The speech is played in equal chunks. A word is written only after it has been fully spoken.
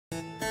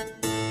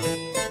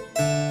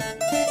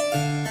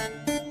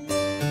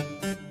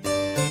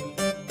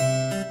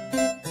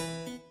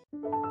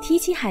提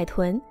起海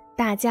豚，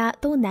大家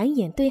都难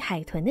掩对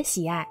海豚的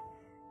喜爱，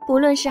不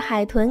论是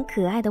海豚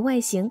可爱的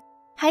外形，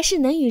还是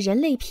能与人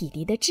类匹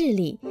敌的智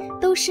力，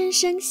都深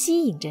深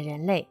吸引着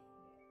人类。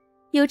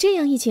有这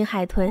样一群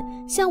海豚，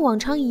像往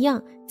常一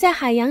样在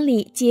海洋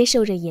里接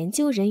受着研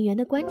究人员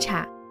的观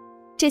察。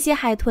这些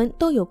海豚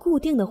都有固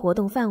定的活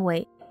动范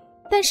围，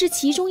但是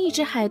其中一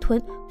只海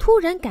豚突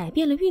然改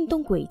变了运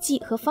动轨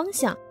迹和方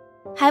向，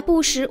还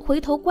不时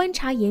回头观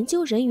察研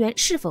究人员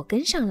是否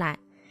跟上来，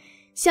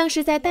像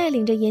是在带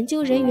领着研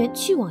究人员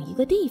去往一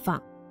个地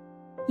方。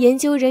研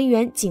究人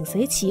员紧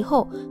随其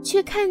后，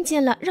却看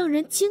见了让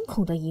人惊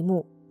恐的一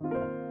幕。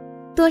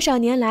多少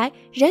年来，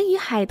人与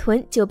海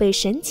豚就被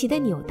神奇的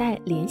纽带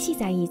联系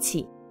在一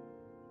起。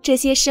这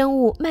些生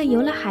物漫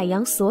游了海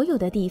洋所有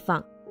的地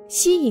方，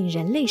吸引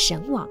人类神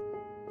往。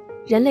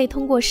人类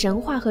通过神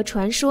话和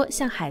传说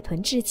向海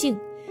豚致敬，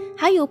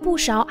还有不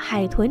少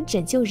海豚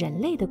拯救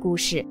人类的故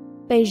事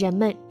被人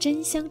们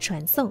争相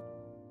传颂。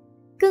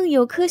更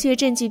有科学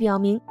证据表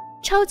明，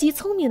超级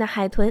聪明的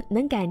海豚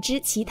能感知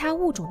其他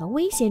物种的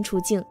危险处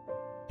境，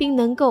并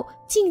能够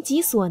尽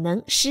己所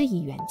能施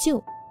以援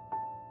救。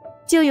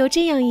就有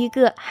这样一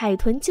个海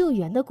豚救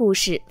援的故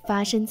事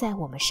发生在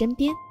我们身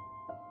边。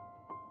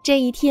这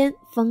一天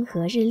风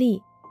和日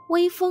丽，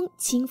微风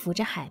轻拂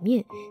着海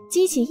面，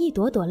激起一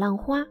朵朵浪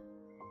花。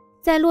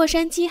在洛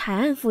杉矶海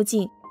岸附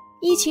近，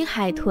一群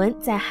海豚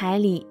在海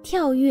里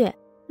跳跃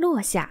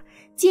落下，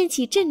溅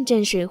起阵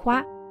阵水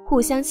花，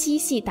互相嬉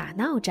戏打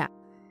闹着。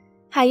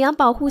海洋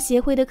保护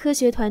协会的科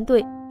学团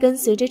队跟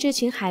随着这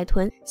群海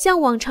豚，像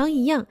往常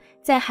一样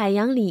在海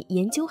洋里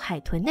研究海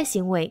豚的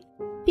行为，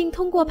并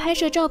通过拍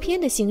摄照片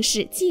的形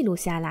式记录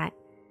下来。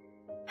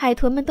海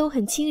豚们都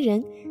很亲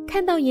人，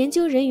看到研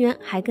究人员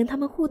还跟他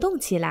们互动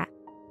起来，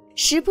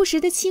时不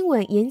时地亲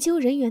吻研究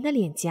人员的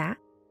脸颊。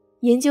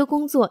研究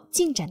工作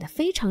进展得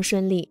非常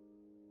顺利。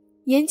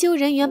研究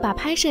人员把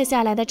拍摄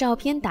下来的照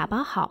片打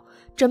包好，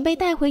准备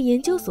带回研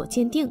究所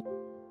鉴定，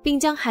并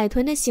将海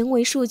豚的行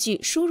为数据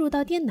输入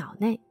到电脑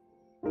内。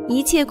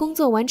一切工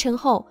作完成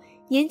后，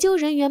研究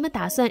人员们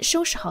打算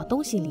收拾好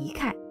东西离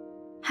开。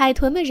海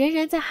豚们仍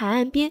然在海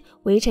岸边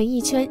围成一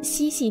圈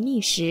嬉戏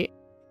觅食。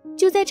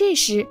就在这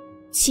时，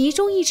其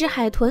中一只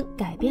海豚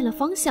改变了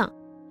方向，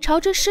朝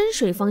着深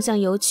水方向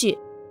游去。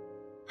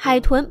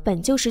海豚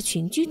本就是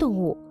群居动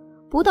物，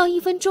不到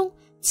1分钟，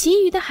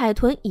其余的海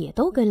豚也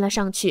都跟了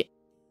上去。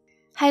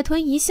海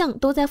豚一向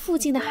都在附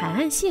近的海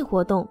岸线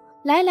活动，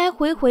来来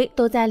回回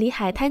都在离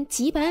海滩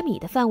几百米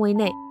的范围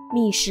内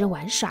觅食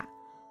玩耍。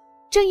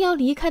正要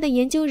离开的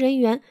研究人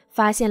员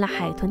发现了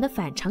海豚的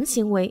反常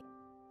行为，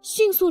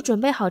迅速准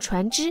备好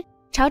船只，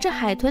朝着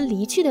海豚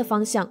离去的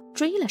方向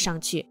追了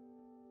上去。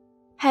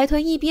海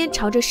豚一边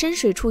朝着深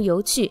水处游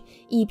去，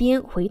一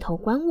边回头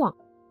观望，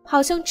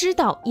好像知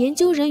道研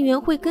究人员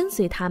会跟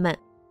随他们。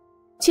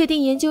确定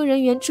研究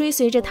人员追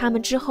随着他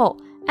们之后，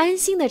安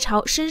心地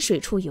朝深水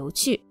处游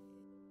去。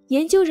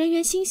研究人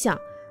员心想，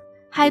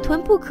海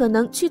豚不可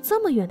能去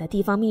这么远的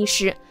地方觅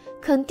食，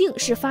肯定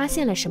是发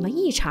现了什么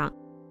异常。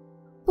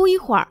不一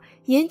会儿，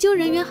研究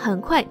人员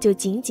很快就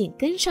紧紧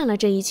跟上了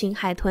这一群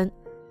海豚，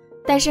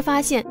但是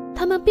发现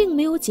他们并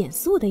没有减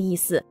速的意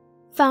思，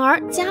反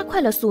而加快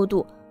了速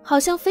度，好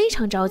像非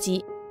常着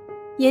急。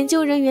研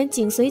究人员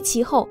紧随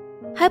其后，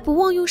还不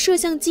忘用摄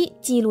像机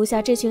记录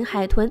下这群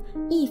海豚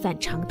一反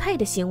常态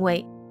的行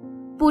为。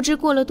不知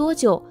过了多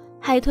久，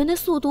海豚的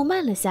速度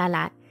慢了下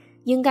来，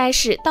应该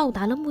是到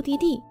达了目的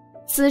地。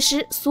此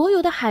时，所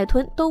有的海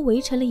豚都围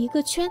成了一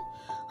个圈，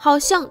好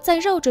像在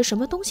绕着什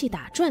么东西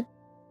打转，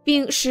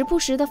并时不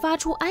时地发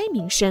出哀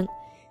鸣声，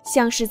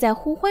像是在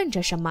呼唤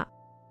着什么。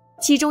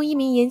其中一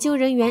名研究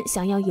人员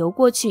想要游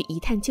过去一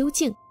探究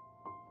竟，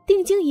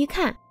定睛一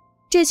看，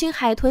这群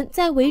海豚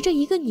在围着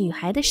一个女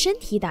孩的身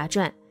体打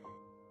转。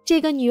这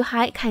个女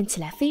孩看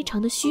起来非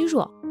常的虚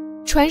弱。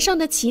船上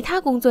的其他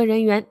工作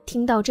人员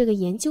听到这个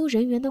研究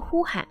人员的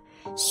呼喊，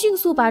迅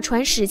速把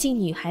船驶进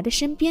女孩的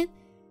身边。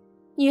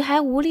女孩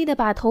无力地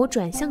把头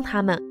转向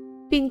他们，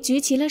并举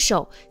起了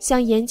手，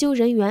向研究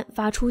人员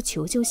发出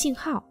求救信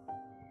号。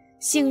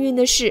幸运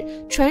的是，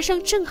船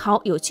上正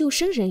好有救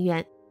生人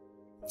员。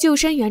救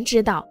生员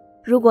知道，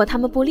如果他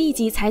们不立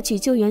即采取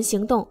救援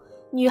行动，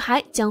女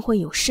孩将会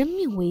有生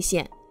命危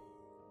险。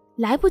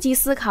来不及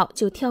思考，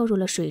就跳入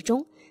了水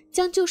中，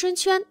将救生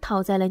圈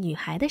套在了女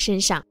孩的身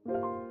上，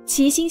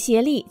齐心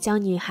协力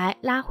将女孩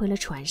拉回了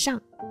船上。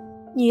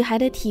女孩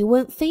的体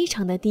温非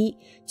常的低，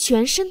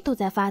全身都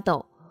在发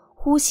抖，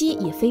呼吸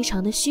也非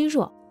常的虚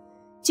弱。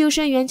救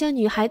生员将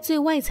女孩最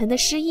外层的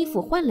湿衣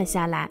服换了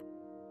下来，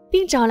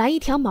并找来一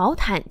条毛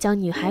毯将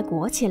女孩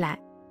裹起来。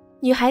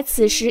女孩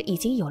此时已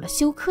经有了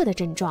休克的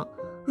症状，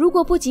如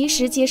果不及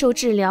时接受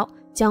治疗，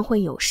将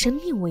会有生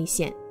命危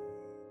险。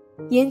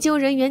研究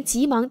人员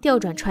急忙调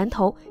转船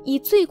头，以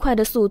最快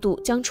的速度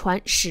将船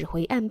驶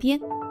回岸边。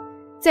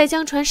在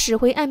将船驶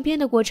回岸边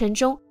的过程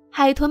中，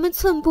海豚们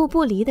寸步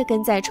不离地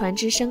跟在船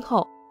只身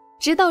后，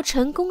直到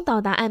成功到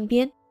达岸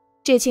边，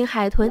这群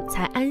海豚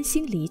才安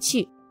心离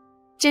去。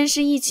真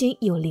是一群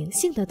有灵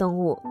性的动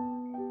物。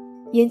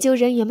研究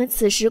人员们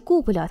此时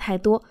顾不了太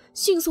多，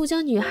迅速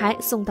将女孩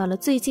送到了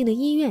最近的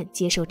医院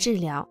接受治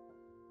疗。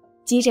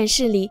急诊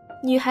室里，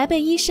女孩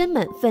被医生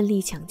们奋力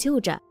抢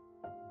救着，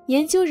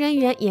研究人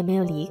员也没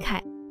有离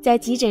开，在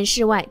急诊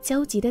室外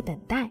焦急地等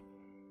待。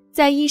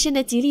在医生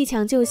的极力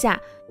抢救下，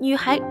女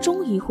孩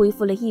终于恢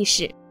复了意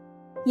识，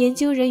研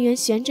究人员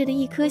悬着的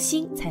一颗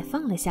心才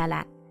放了下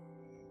来。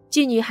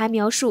据女孩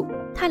描述，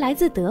她来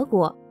自德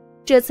国，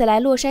这次来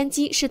洛杉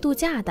矶是度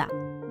假的。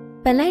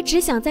本来只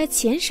想在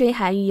浅水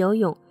海域游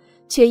泳，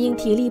却因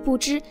体力不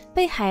支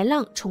被海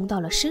浪冲到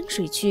了深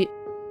水区，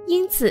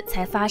因此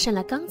才发生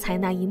了刚才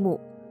那一幕。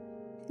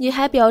女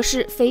孩表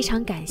示非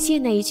常感谢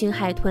那一群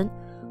海豚，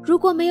如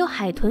果没有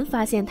海豚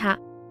发现她，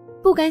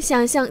不敢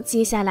想象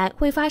接下来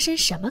会发生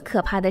什么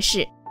可怕的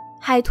事。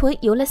海豚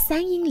游了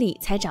3英里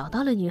才找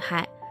到了女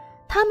孩，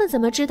他们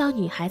怎么知道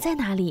女孩在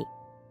哪里？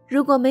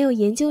如果没有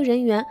研究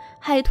人员，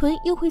海豚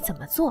又会怎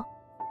么做？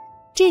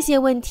这些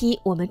问题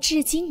我们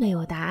至今没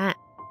有答案。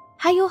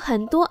还有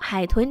很多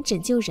海豚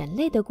拯救人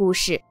类的故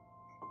事，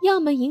要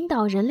么引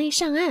导人类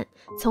上岸，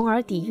从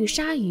而抵御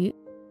鲨鱼，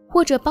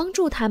或者帮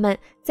助他们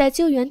在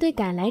救援队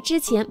赶来之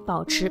前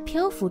保持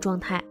漂浮状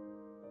态。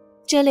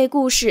这类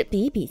故事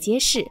比比皆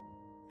是。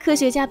科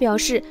学家表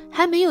示，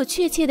还没有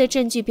确切的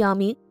证据表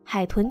明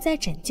海豚在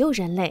拯救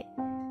人类，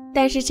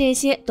但是这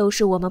些都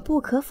是我们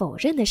不可否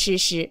认的事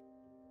实。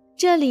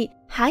这里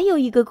还有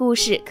一个故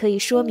事可以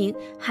说明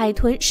海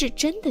豚是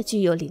真的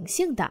具有灵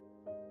性的。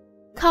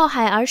靠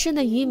海而生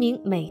的渔民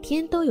每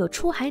天都有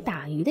出海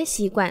打鱼的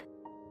习惯，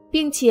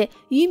并且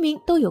渔民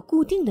都有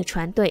固定的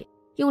船队，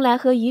用来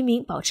和渔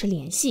民保持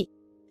联系，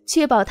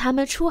确保他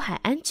们出海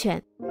安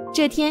全。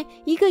这天，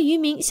一个渔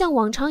民像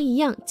往常一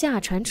样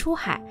驾船出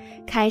海，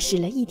开始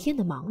了一天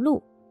的忙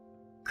碌。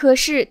可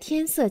是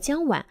天色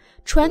将晚，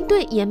船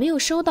队也没有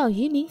收到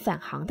渔民返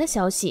航的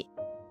消息。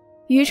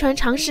渔船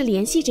尝试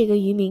联系这个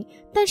渔民，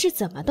但是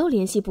怎么都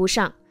联系不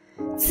上。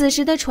此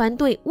时的船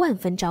队万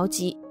分着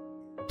急。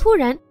突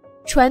然，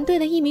船队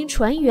的一名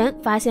船员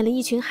发现了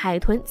一群海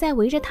豚在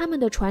围着他们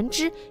的船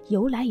只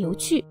游来游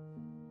去。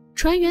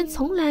船员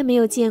从来没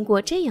有见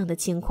过这样的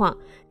情况，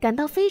感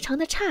到非常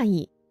的诧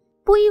异。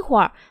不一会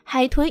儿，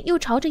海豚又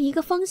朝着一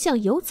个方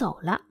向游走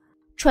了。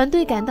船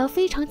队感到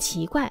非常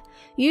奇怪，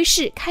于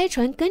是开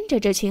船跟着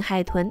这群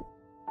海豚。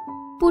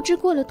不知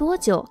过了多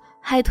久，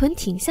海豚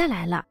停下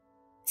来了。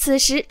此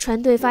时，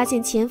船队发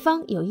现前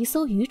方有一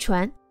艘渔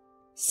船，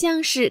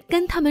像是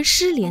跟他们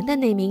失联的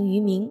那名渔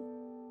民。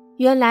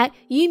原来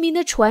渔民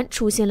的船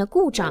出现了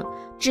故障，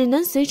只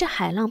能随着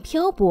海浪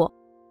漂泊，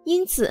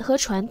因此和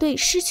船队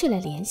失去了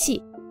联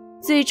系。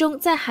最终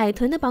在海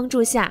豚的帮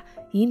助下，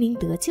渔民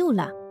得救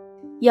了。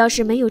要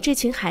是没有这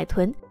群海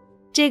豚，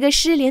这个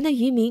失联的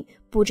渔民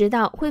不知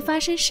道会发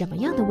生什么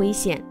样的危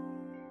险。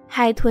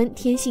海豚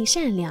天性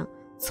善良、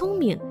聪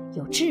明、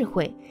有智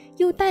慧，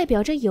又代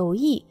表着友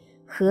谊、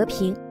和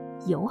平、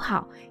友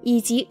好以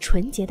及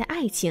纯洁的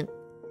爱情。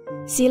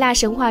希腊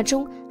神话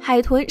中，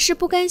海豚是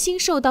不甘心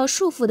受到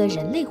束缚的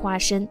人类化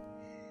身，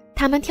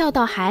它们跳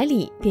到海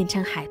里变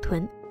成海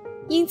豚，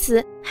因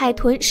此海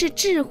豚是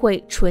智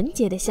慧纯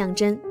洁的象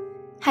征。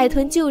海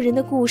豚救人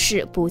的故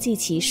事不计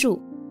其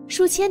数，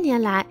数千年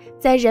来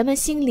在人们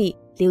心里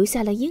留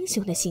下了英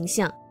雄的形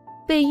象，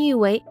被誉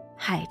为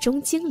海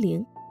中精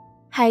灵。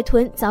海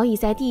豚早已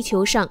在地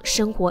球上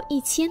生活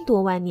1000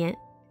多万年，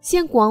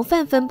现广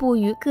泛分布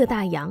于各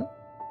大洋。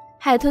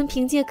海豚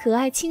凭借可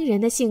爱亲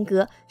人的性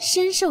格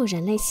深受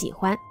人类喜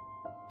欢，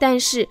但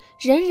是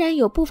仍然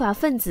有不法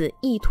分子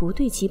意图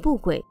对其不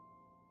轨。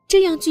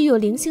这样具有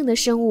灵性的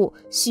生物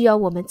需要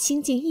我们倾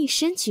尽一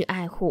生去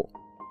爱护。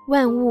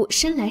万物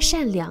生来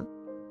善良，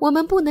我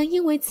们不能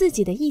因为自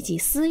己的一己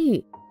私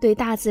欲对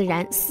大自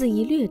然肆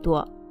意掠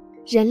夺。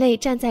人类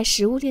站在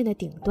食物链的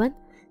顶端，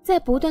在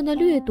不断的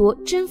掠夺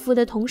征服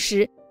的同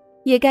时，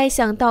也该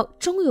想到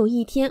终有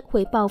一天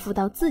会报复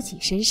到自己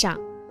身上。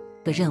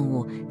的任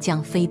务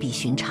将非比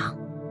寻常，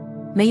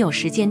没有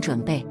时间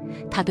准备，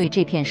他对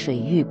这片水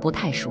域不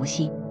太熟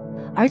悉，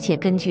而且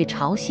根据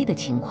潮汐的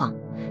情况，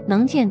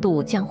能见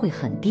度将会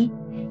很低，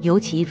尤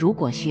其如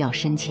果需要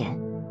深潜。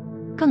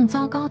更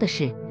糟糕的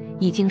是，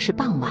已经是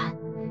傍晚，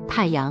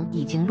太阳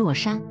已经落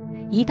山，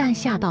一旦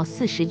下到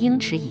40英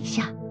尺以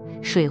下，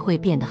水会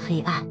变得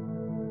黑暗。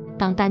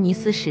当丹尼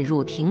斯驶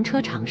入停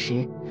车场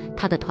时，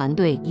他的团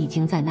队已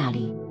经在那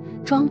里，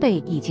装备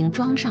已经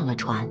装上了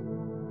船。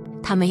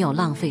他没有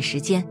浪费时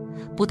间，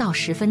不到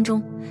10分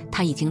钟，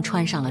他已经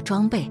穿上了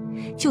装备。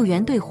救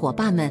援队伙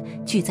伴们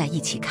聚在一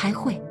起开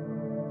会，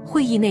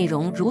会议内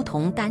容如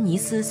同丹尼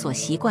斯所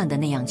习惯的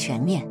那样全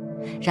面。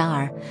然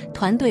而，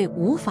团队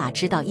无法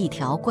知道一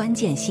条关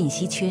键信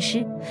息缺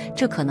失，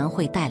这可能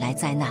会带来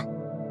灾难。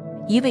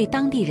一位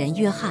当地人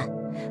约翰·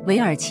韦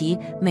尔奇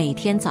每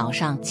天早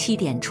上7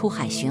点出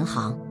海巡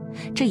航，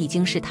这已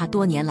经是他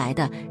多年来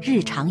的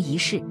日常仪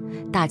式，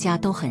大家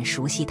都很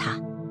熟悉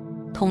他。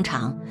通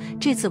常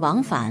这次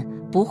往返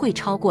不会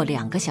超过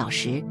2个小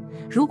时，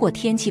如果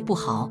天气不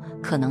好，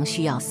可能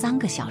需要3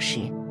个小时。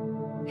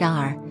然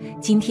而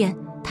今天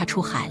他出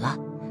海了，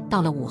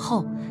到了午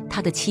后，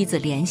他的妻子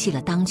联系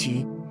了当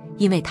局，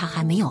因为他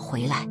还没有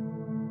回来。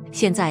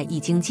现在已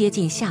经接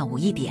近下午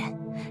1点，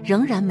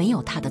仍然没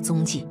有他的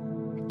踪迹。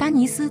丹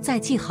尼斯在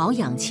系好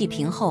氧气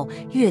瓶后，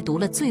阅读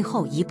了最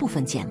后一部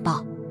分简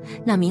报。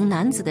那名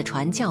男子的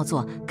船叫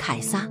做凯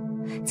撒，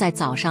在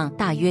早上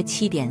大约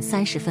7点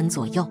30分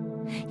左右，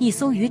一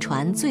艘渔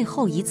船最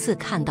后一次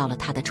看到了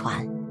他的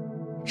船。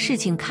事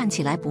情看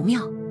起来不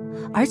妙，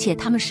而且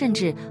他们甚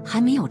至还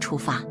没有出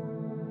发。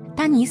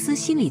丹尼斯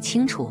心里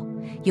清楚，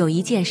有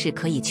一件事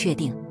可以确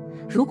定，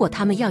如果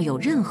他们要有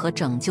任何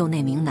拯救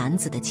那名男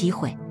子的机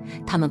会，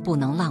他们不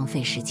能浪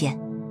费时间。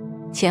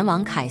前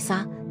往凯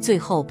撒最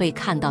后被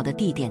看到的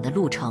地点的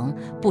路程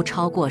不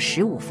超过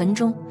15分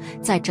钟，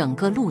在整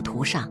个路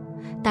途上，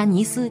丹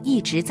尼斯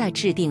一直在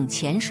制定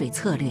潜水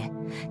策略。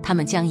他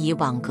们将以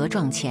网格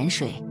状潜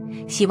水，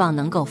希望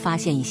能够发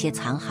现一些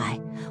残骸，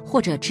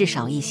或者至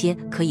少一些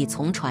可以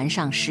从船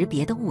上识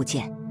别的物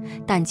件，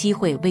但机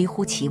会微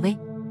乎其微。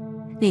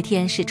那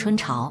天是春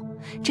潮，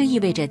这意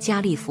味着加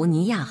利福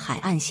尼亚海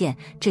岸线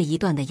这一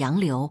段的洋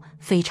流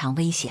非常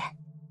危险。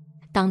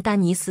当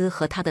丹尼斯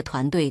和他的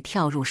团队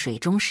跳入水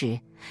中时，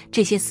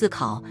这些思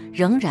考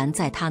仍然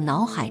在他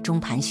脑海中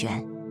盘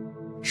旋。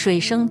水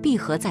声闭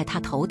合在他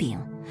头顶，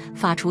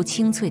发出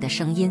清脆的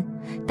声音。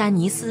丹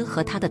尼斯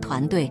和他的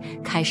团队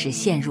开始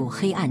陷入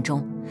黑暗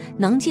中，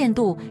能见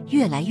度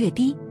越来越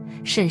低，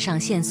肾上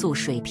腺素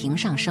水平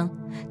上升，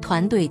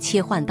团队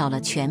切换到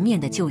了全面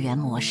的救援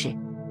模式。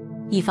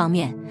一方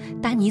面，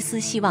丹尼斯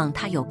希望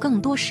他有更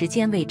多时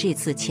间为这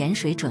次潜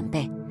水准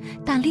备，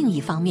但另一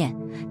方面，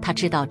他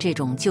知道这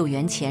种救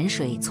援潜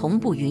水从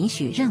不允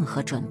许任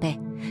何准备，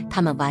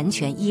他们完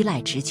全依赖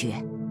直觉。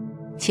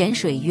潜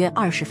水约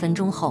20分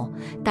钟后，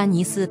丹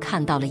尼斯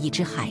看到了一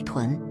只海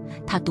豚，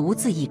他独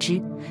自一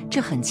只，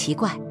这很奇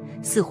怪，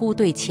似乎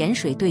对潜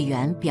水队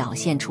员表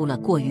现出了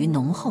过于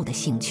浓厚的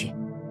兴趣。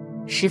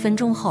10分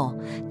钟后，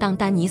当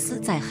丹尼斯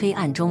在黑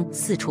暗中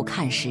四处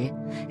看时，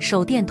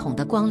手电筒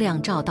的光亮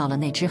照到了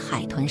那只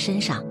海豚身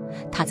上，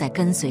它在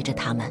跟随着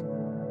他们。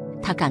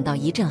他感到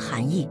一阵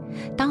寒意。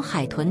当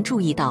海豚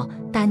注意到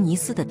丹尼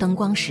斯的灯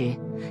光时，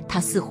他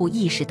似乎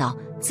意识到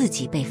自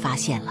己被发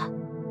现了。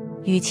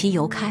与其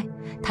游开，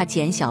他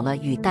减小了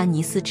与丹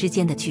尼斯之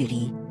间的距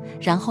离，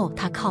然后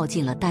他靠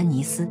近了丹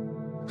尼斯。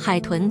海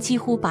豚几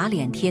乎把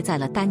脸贴在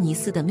了丹尼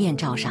斯的面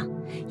罩上，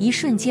一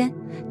瞬间，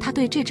他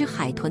对这只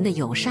海豚的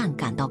友善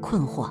感到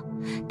困惑，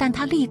但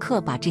他立刻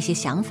把这些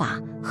想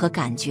法和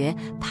感觉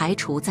排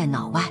除在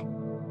脑外。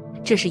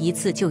这是一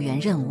次救援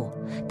任务，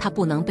他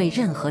不能被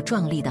任何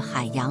壮丽的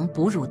海洋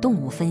哺乳动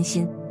物分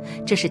心。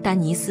这是丹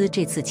尼斯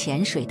这次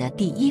潜水的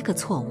第一个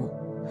错误，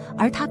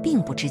而他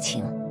并不知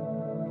情。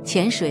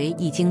潜水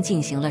已经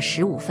进行了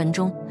15分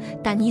钟，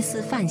丹尼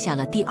斯犯下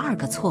了第二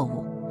个错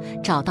误。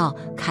找到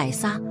凯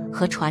撒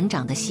和船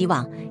长的希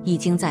望已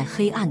经在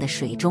黑暗的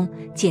水中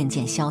渐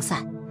渐消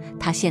散，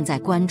他现在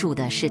关注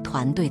的是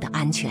团队的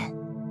安全。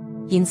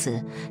因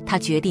此，他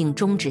决定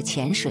终止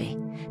潜水，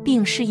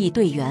并示意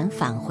队员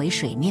返回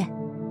水面。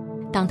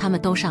当他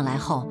们都上来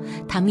后，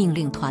他命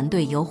令团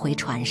队游回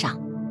船上。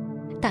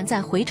但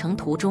在回程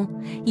途中，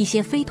一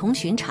些非同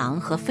寻常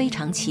和非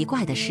常奇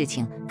怪的事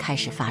情开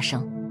始发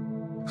生。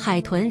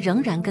海豚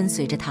仍然跟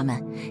随着他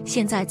们，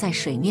现在在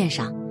水面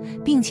上，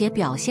并且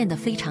表现得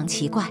非常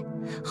奇怪，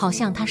好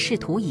像他试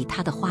图以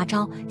他的花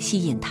招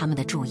吸引他们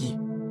的注意。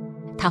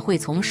他会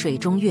从水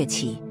中跃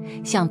起，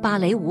像芭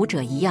蕾舞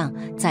者一样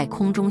在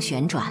空中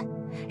旋转，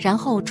然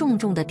后重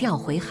重地掉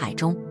回海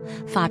中，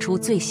发出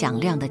最响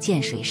亮的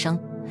溅水声。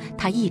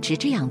他一直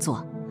这样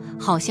做，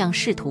好像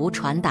试图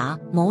传达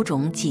某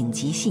种紧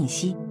急信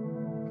息。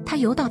他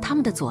游到他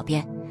们的左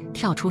边，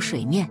跳出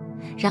水面，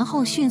然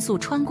后迅速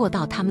穿过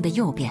到他们的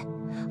右边，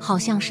好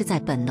像是在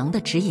本能地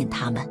指引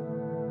他们。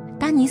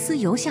丹尼斯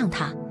游向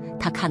他，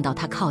他看到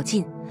他靠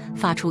近，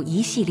发出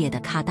一系列的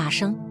咔嗒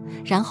声，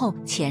然后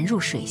潜入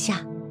水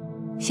下。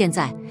现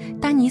在，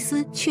丹尼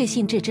斯确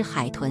信这只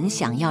海豚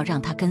想要让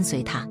他跟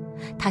随他，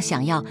他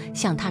想要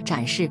向他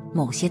展示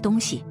某些东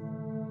西。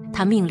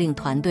他命令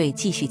团队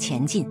继续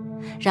前进，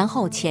然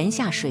后潜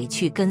下水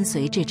去跟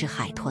随这只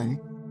海豚。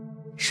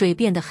水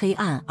变得黑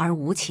暗而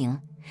无情，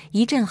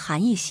一阵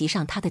寒意袭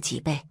上他的脊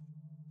背。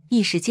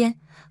一时间，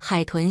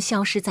海豚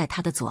消失在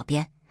他的左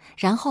边，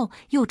然后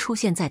又出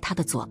现在他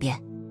的左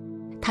边。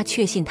他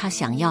确信他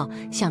想要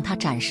向他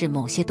展示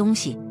某些东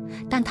西，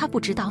但他不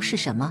知道是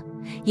什么，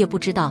也不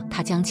知道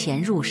他将潜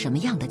入什么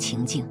样的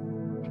情境。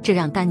这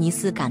让丹尼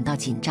斯感到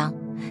紧张。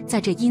在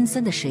这阴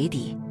森的水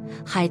底，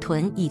海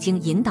豚已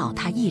经引导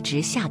他一直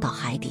下到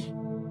海底。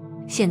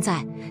现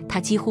在他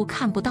几乎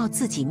看不到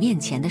自己面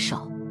前的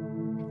手。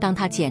当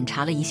他检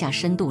查了一下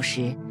深度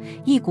时，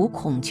一股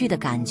恐惧的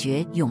感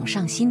觉涌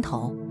上心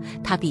头，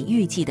他比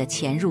预计的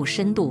潜入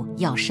深度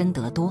要深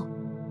得多。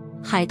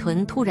海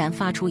豚突然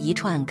发出一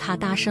串咔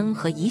嗒声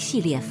和一系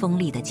列锋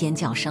利的尖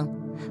叫声。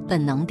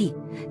本能地，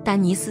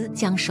丹尼斯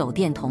将手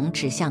电筒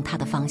指向他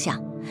的方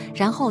向，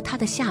然后他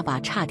的下巴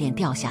差点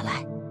掉下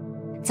来。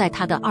在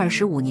他的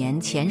25年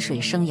潜水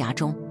生涯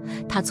中，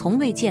他从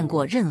未见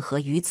过任何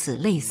与此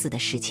类似的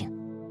事情。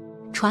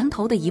船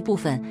头的一部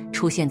分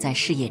出现在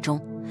视野中，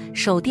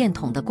手电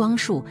筒的光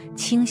束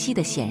清晰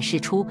地显示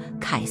出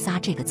凯撒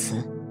这个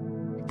词。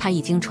他已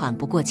经喘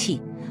不过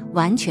气，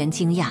完全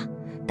惊讶。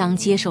当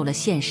接受了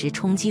现实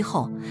冲击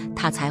后，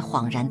他才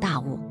恍然大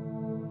悟。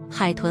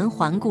海豚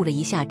环顾了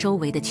一下周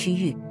围的区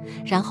域，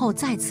然后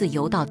再次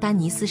游到丹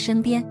尼斯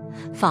身边，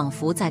仿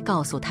佛在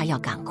告诉他要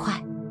赶快。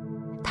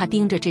他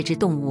盯着这只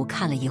动物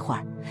看了一会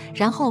儿，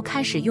然后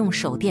开始用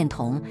手电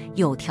筒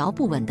有条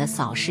不紊地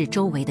扫视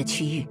周围的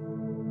区域。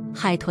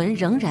海豚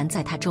仍然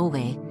在它周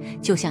围，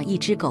就像一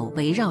只狗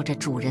围绕着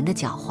主人的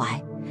脚踝。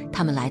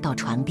他们来到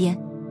船边，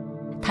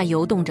它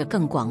游动着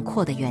更广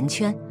阔的圆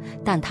圈，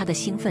但它的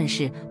兴奋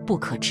是不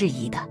可置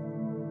疑的。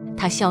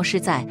它消失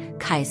在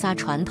凯撒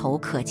船头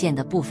可见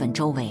的部分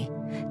周围，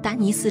丹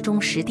尼斯忠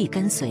实地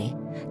跟随。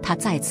他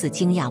再次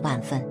惊讶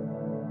万分，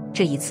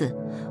这一次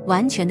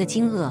完全的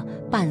惊愕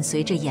伴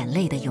随着眼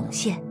泪的涌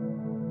现。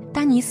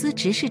丹尼斯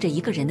直视着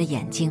一个人的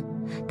眼睛，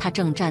他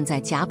正站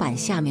在甲板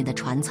下面的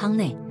船舱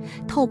内，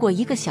透过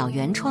一个小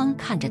圆窗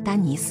看着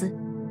丹尼斯。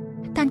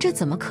但这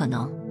怎么可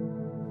能？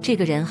这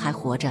个人还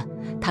活着，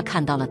他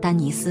看到了丹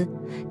尼斯，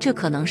这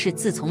可能是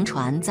自从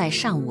船在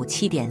上午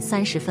7点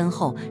30分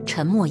后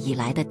沉没以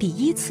来的第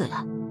一次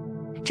了。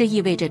这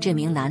意味着这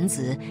名男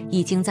子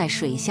已经在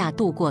水下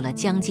度过了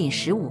将近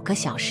15个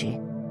小时。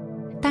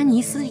丹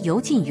尼斯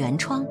游进圆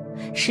窗，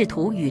试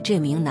图与这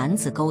名男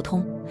子沟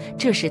通，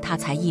这时他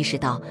才意识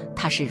到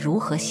他是如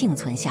何幸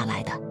存下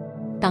来的。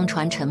当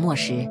船沉没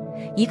时，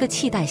一个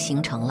气袋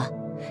形成了，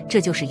这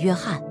就是约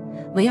翰·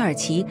韦尔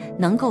奇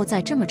能够在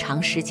这么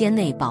长时间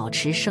内保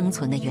持生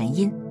存的原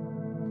因。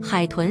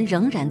海豚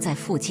仍然在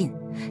附近，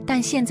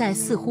但现在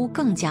似乎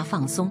更加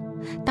放松。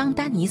当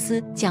丹尼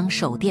斯将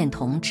手电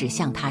筒指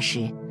向他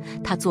时，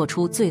他做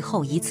出最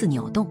后一次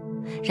扭动，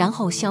然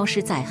后消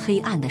失在黑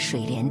暗的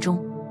水帘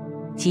中。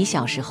几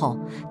小时后，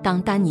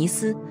当丹尼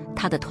斯、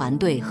他的团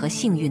队和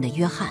幸运的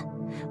约翰·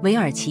韦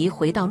尔奇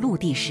回到陆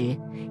地时，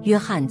约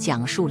翰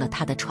讲述了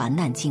他的船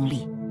难经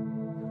历。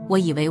我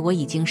以为我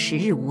已经时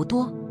日无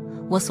多，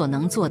我所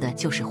能做的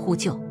就是呼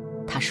救，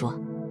他说。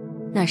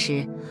那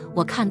时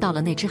我看到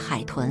了那只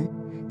海豚，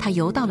它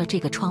游到了这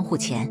个窗户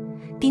前，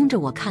盯着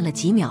我看了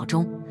几秒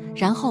钟，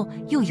然后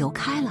又游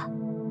开了。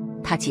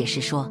他解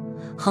释说，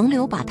横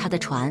流把他的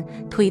船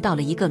推到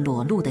了一个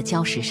裸露的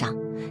礁石上，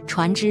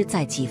船只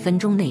在几分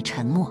钟内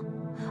沉没，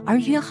而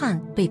约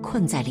翰被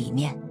困在里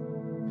面。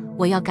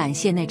我要感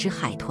谢那只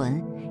海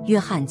豚，约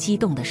翰激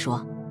动地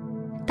说。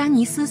丹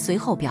尼斯随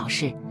后表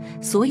示，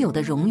所有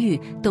的荣誉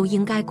都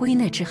应该归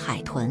那只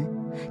海豚。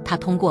他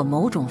通过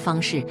某种方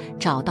式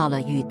找到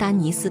了与丹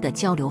尼斯的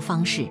交流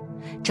方式，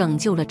拯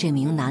救了这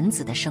名男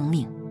子的生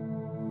命。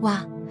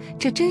哇，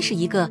这真是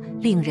一个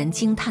令人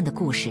惊叹的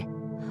故事，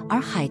而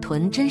海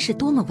豚真是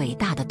多么伟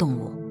大的动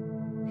物。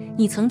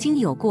你曾经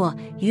有过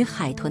与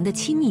海豚的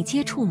亲密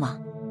接触吗？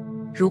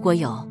如果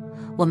有，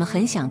我们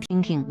很想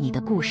听听你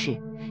的故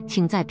事，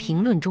请在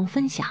评论中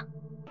分享。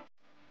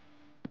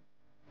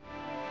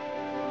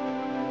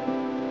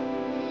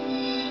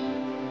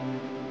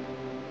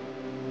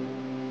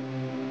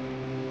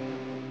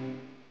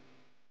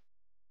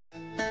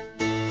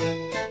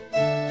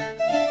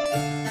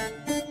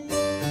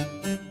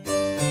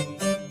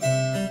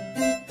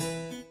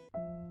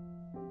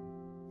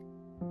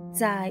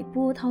在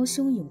波涛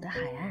汹涌的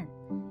海岸，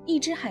一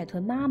只海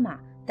豚妈妈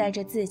带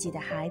着自己的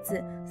孩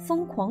子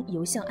疯狂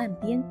游向岸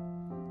边。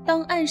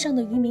当岸上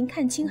的渔民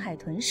看清海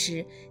豚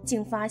时，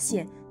竟发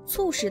现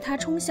促使它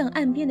冲向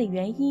岸边的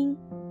原因。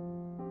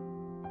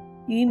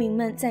渔民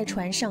们在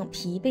船上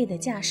疲惫地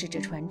驾驶着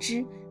船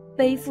只，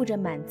背负着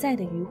满载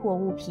的渔获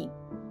物品。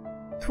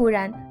突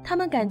然，他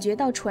们感觉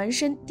到船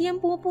身颠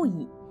簸不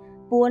已，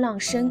波浪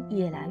声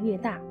越来越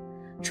大。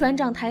船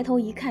长抬头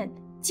一看，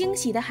惊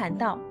喜地喊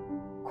道：“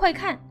快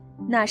看，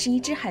那是一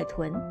只海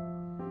豚！”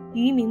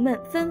渔民们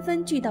纷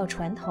纷聚到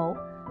船头，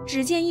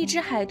只见一只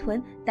海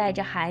豚带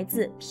着孩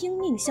子拼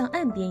命向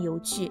岸边游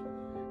去，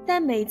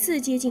但每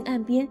次接近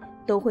岸边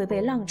都会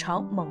被浪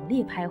潮猛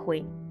烈拍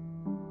回。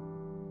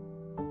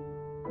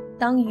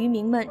当渔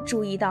民们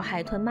注意到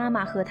海豚妈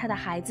妈和她的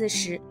孩子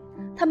时，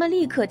他们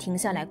立刻停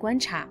下来观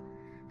察。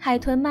海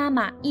豚妈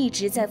妈一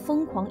直在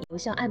疯狂游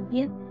向岸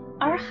边，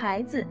而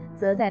孩子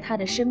则在她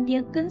的身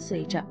边跟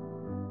随着。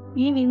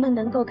渔民们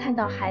能够看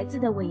到孩子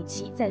的尾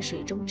鳍在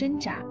水中挣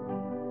扎，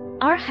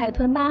而海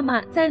豚妈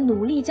妈在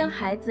努力将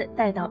孩子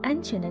带到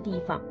安全的地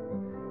方。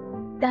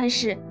但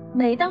是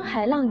每当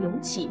海浪涌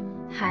起，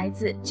孩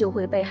子就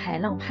会被海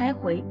浪拍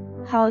回，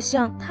好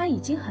像他已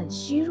经很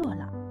虚弱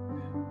了。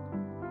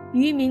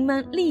渔民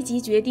们立即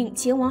决定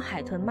前往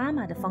海豚妈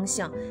妈的方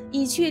向，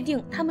以确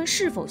定他们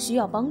是否需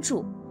要帮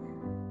助。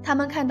他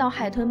们看到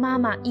海豚妈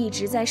妈一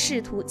直在试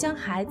图将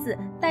孩子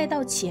带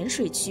到浅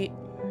水区，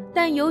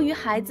但由于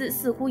孩子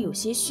似乎有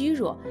些虚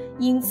弱，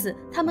因此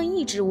他们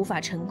一直无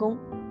法成功。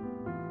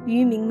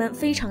渔民们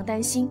非常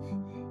担心，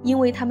因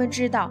为他们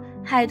知道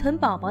海豚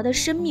宝宝的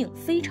生命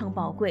非常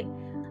宝贵，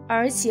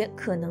而且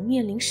可能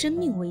面临生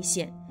命危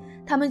险。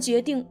他们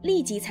决定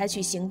立即采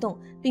取行动，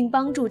并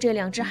帮助这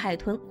两只海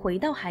豚回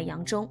到海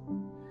洋中。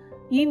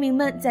渔民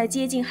们在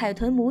接近海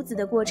豚母子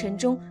的过程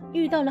中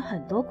遇到了很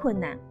多困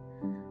难。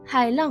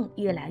海浪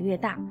越来越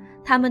大，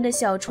他们的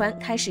小船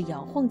开始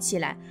摇晃起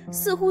来，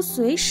似乎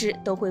随时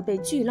都会被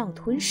巨浪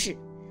吞噬。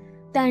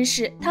但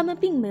是他们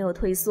并没有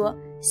退缩，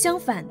相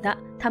反的，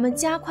他们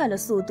加快了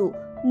速度，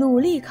努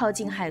力靠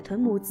近海豚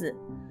母子。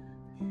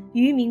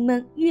渔民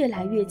们越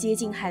来越接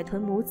近海豚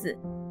母子，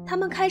他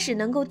们开始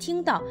能够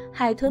听到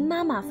海豚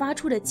妈妈发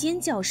出的尖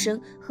叫声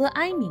和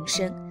哀鸣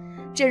声，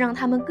这让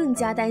他们更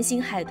加担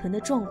心海豚的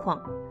状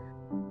况。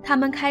他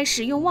们开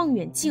始用望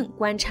远镜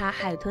观察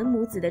海豚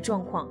母子的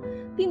状况，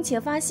并且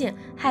发现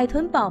海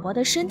豚宝宝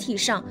的身体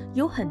上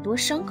有很多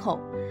伤口，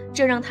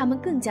这让他们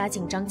更加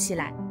紧张起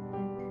来。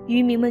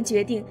渔民们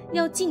决定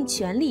要尽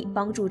全力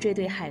帮助这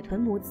对海豚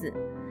母子，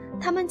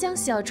他们将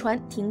小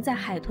船停在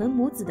海豚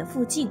母子的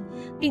附近，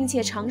并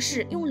且尝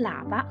试用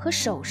喇叭和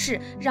手势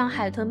让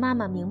海豚妈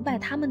妈明白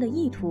他们的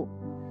意图。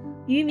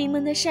渔民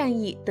们的善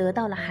意得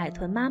到了海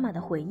豚妈妈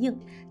的回应，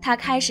她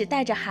开始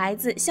带着孩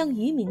子向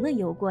渔民们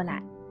游过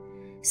来。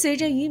随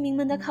着渔民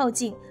们的靠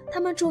近，他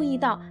们注意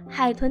到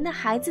海豚的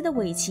孩子的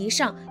尾鳍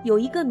上有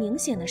一个明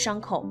显的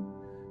伤口。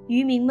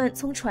渔民们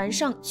从船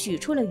上取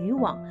出了渔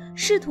网，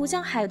试图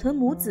将海豚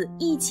母子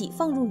一起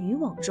放入渔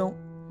网中。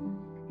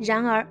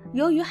然而，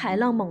由于海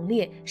浪猛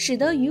烈，使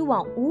得渔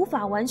网无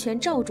法完全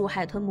罩住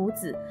海豚母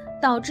子，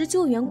导致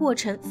救援过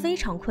程非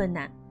常困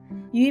难。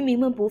渔民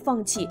们不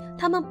放弃，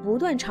他们不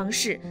断尝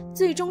试，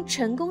最终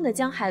成功地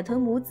将海豚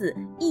母子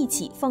一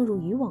起放入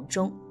渔网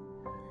中。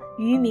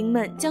渔民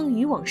们将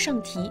渔网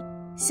上提，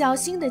小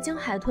心地将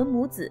海豚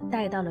母子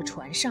带到了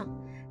船上。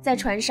在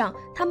船上，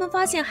他们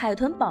发现海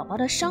豚宝宝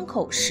的伤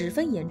口十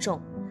分严重。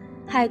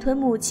海豚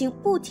母亲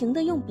不停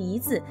地用鼻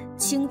子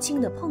轻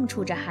轻地碰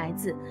触着孩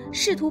子，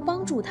试图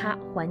帮助他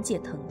缓解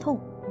疼痛。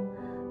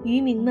渔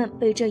民们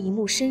被这一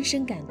幕深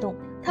深感动，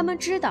他们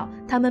知道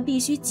他们必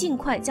须尽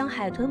快将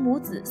海豚母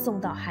子送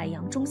到海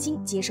洋中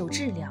心接受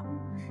治疗。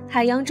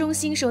海洋中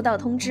心收到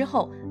通知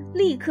后，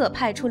立刻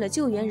派出了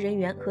救援人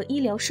员和医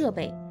疗设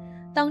备。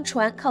当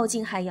船靠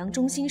近海洋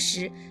中心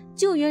时，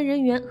救援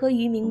人员和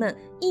渔民们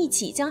一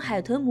起将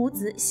海豚母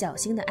子小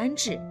心地安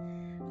置。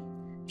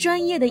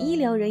专业的医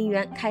疗人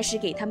员开始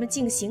给他们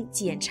进行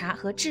检查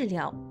和治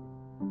疗。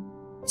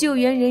救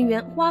援人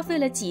员花费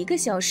了几个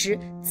小时，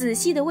仔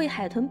细地为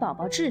海豚宝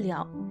宝治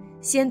疗。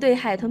先对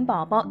海豚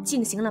宝宝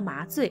进行了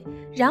麻醉，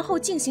然后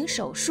进行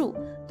手术，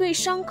对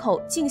伤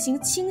口进行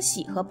清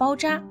洗和包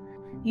扎。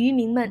渔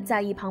民们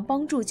在一旁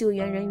帮助救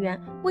援人员，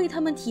为他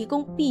们提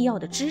供必要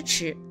的支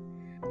持。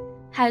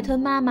海豚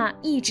妈妈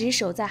一直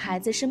守在孩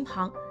子身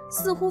旁，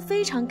似乎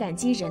非常感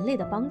激人类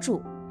的帮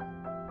助。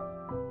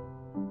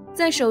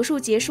在手术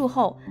结束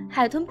后，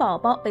海豚宝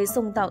宝被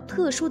送到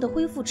特殊的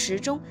恢复池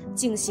中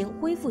进行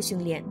恢复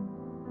训练。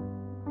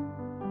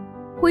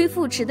恢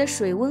复池的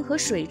水温和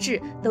水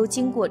质都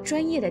经过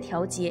专业的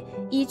调节，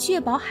以确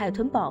保海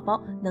豚宝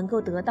宝能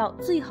够得到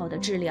最好的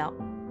治疗。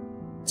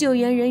救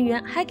援人员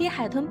还给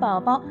海豚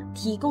宝宝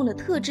提供了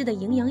特制的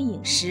营养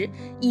饮食，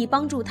以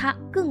帮助它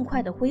更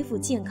快地恢复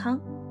健康。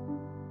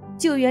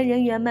救援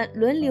人员们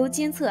轮流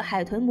监测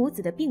海豚母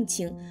子的病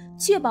情，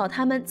确保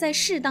它们在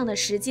适当的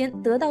时间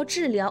得到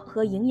治疗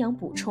和营养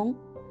补充。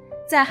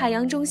在海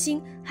洋中心，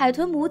海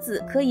豚母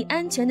子可以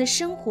安全地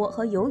生活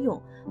和游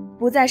泳，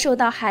不再受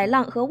到海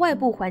浪和外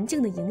部环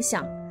境的影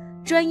响。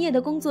专业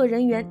的工作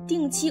人员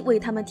定期为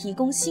它们提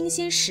供新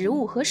鲜食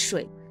物和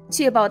水，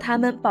确保它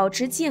们保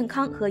持健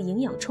康和营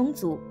养充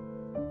足。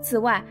此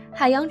外，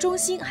海洋中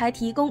心还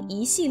提供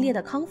一系列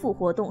的康复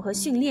活动和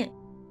训练，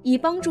以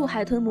帮助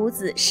海豚母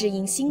子适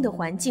应新的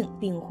环境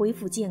并恢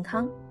复健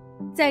康。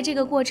在这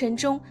个过程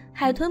中，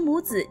海豚母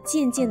子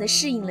渐渐地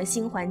适应了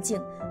新环境，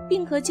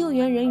并和救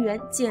援人员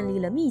建立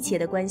了密切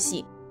的关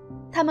系。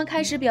他们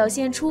开始表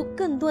现出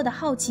更多的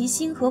好奇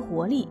心和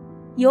活力，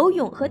游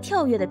泳和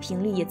跳跃的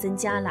频率也增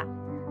加了。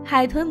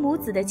海豚母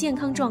子的健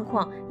康状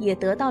况也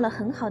得到了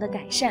很好的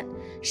改善，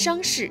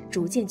伤势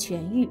逐渐痊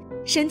愈，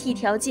身体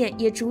条件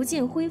也逐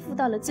渐恢复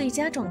到了最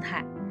佳状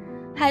态。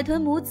海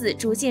豚母子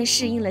逐渐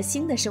适应了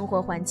新的生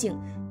活环境，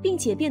并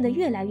且变得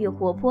越来越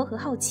活泼和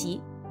好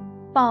奇。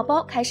宝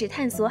宝开始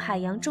探索海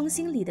洋中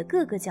心里的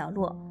各个角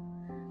落，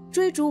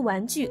追逐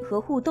玩具和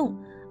互动，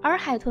而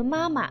海豚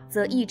妈妈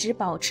则一直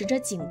保持着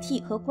警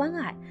惕和关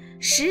爱，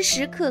时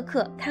时刻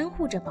刻看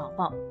护着宝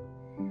宝。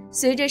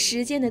随着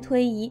时间的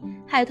推移，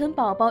海豚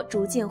宝宝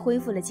逐渐恢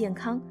复了健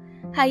康。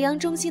海洋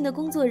中心的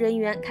工作人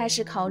员开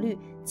始考虑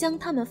将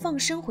它们放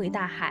生回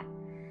大海。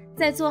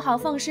在做好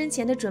放生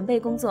前的准备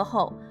工作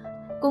后，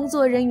工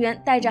作人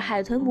员带着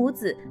海豚母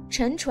子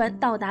乘船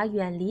到达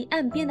远离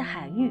岸边的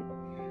海域。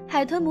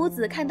海豚母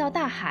子看到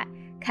大海，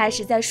开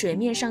始在水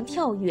面上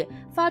跳跃，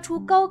发出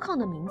高亢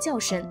的鸣叫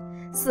声，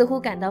似乎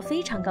感到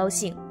非常高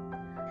兴。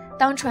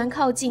当船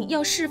靠近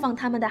要释放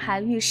它们的海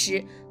域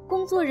时，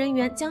工作人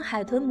员将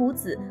海豚母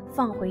子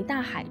放回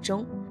大海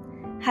中。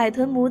海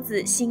豚母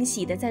子欣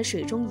喜地在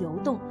水中游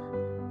动，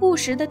不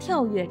时地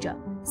跳跃着，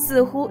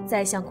似乎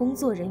在向工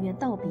作人员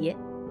道别。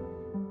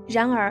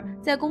然而，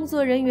在工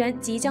作人员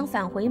即将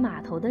返回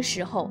码头的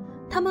时候，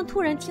他们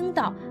突然听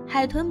到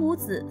海豚母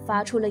子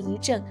发出了一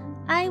阵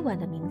哀婉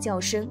的鸣叫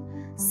声，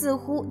似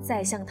乎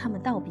在向他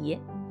们道别。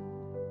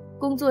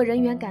工作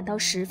人员感到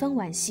十分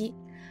惋惜，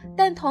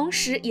但同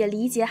时也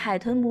理解海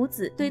豚母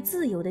子对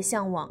自由的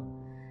向往。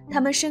他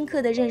们深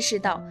刻地认识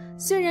到，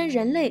虽然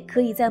人类可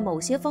以在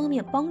某些方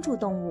面帮助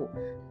动物，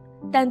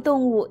但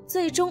动物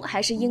最终还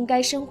是应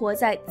该生活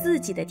在自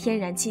己的天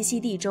然栖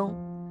息地中。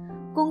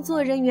工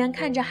作人员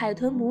看着海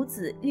豚母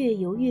子越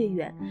游越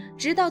远，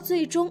直到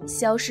最终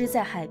消失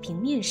在海平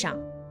面上。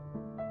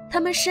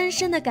他们深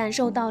深地感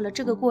受到了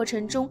这个过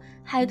程中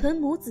海豚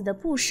母子的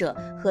不舍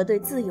和对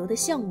自由的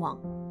向往，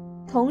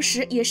同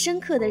时也深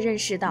刻地认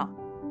识到，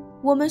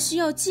我们需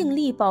要尽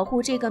力保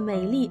护这个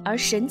美丽而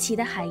神奇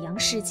的海洋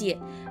世界，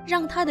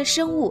让它的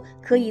生物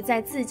可以在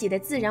自己的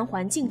自然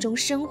环境中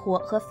生活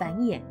和繁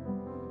衍。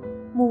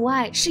母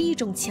爱是一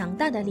种强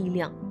大的力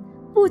量，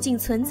不仅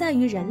存在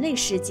于人类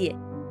世界，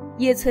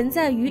也存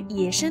在于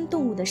野生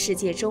动物的世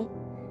界中。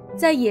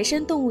在野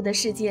生动物的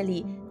世界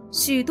里，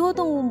许多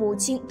动物母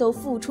亲都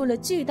付出了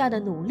巨大的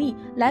努力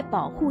来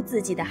保护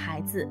自己的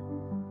孩子。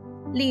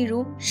例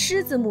如，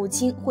狮子母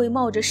亲会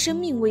冒着生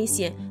命危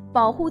险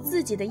保护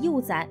自己的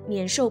幼崽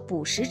免受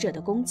捕食者的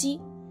攻击。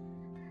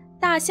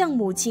大象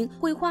母亲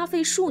会花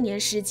费数年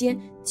时间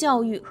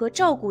教育和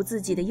照顾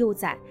自己的幼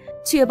崽，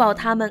确保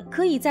它们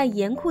可以在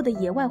严酷的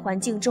野外环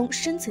境中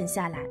生存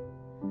下来。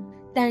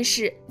但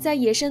是在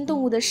野生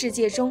动物的世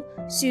界中，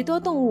许多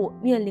动物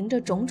面临着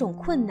种种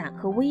困难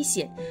和危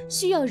险，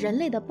需要人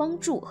类的帮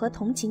助和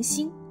同情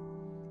心。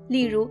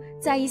例如，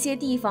在一些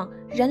地方，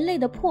人类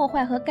的破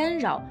坏和干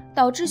扰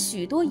导致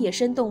许多野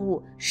生动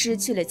物失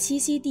去了栖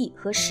息地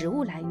和食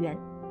物来源，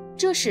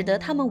这使得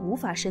它们无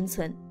法生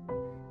存。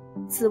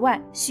此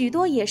外，许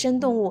多野生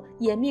动物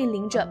也面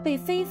临着被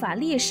非法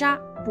猎杀、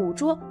捕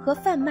捉和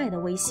贩卖的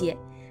威胁，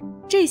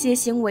这些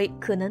行为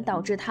可能导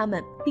致它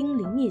们濒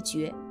临灭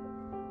绝。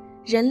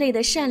人类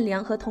的善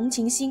良和同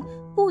情心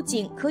不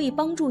仅可以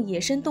帮助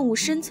野生动物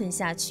生存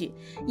下去，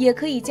也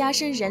可以加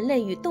深人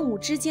类与动物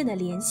之间的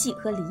联系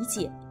和理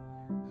解。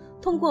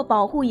通过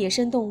保护野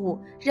生动物，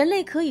人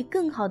类可以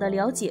更好地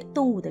了解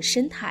动物的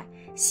生态、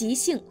习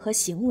性和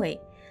行为，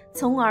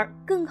从而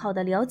更好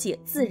地了解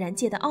自然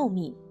界的奥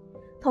秘。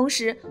同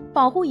时，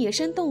保护野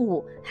生动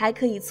物还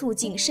可以促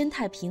进生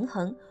态平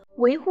衡，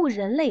维护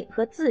人类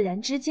和自然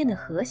之间的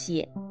和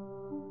谐。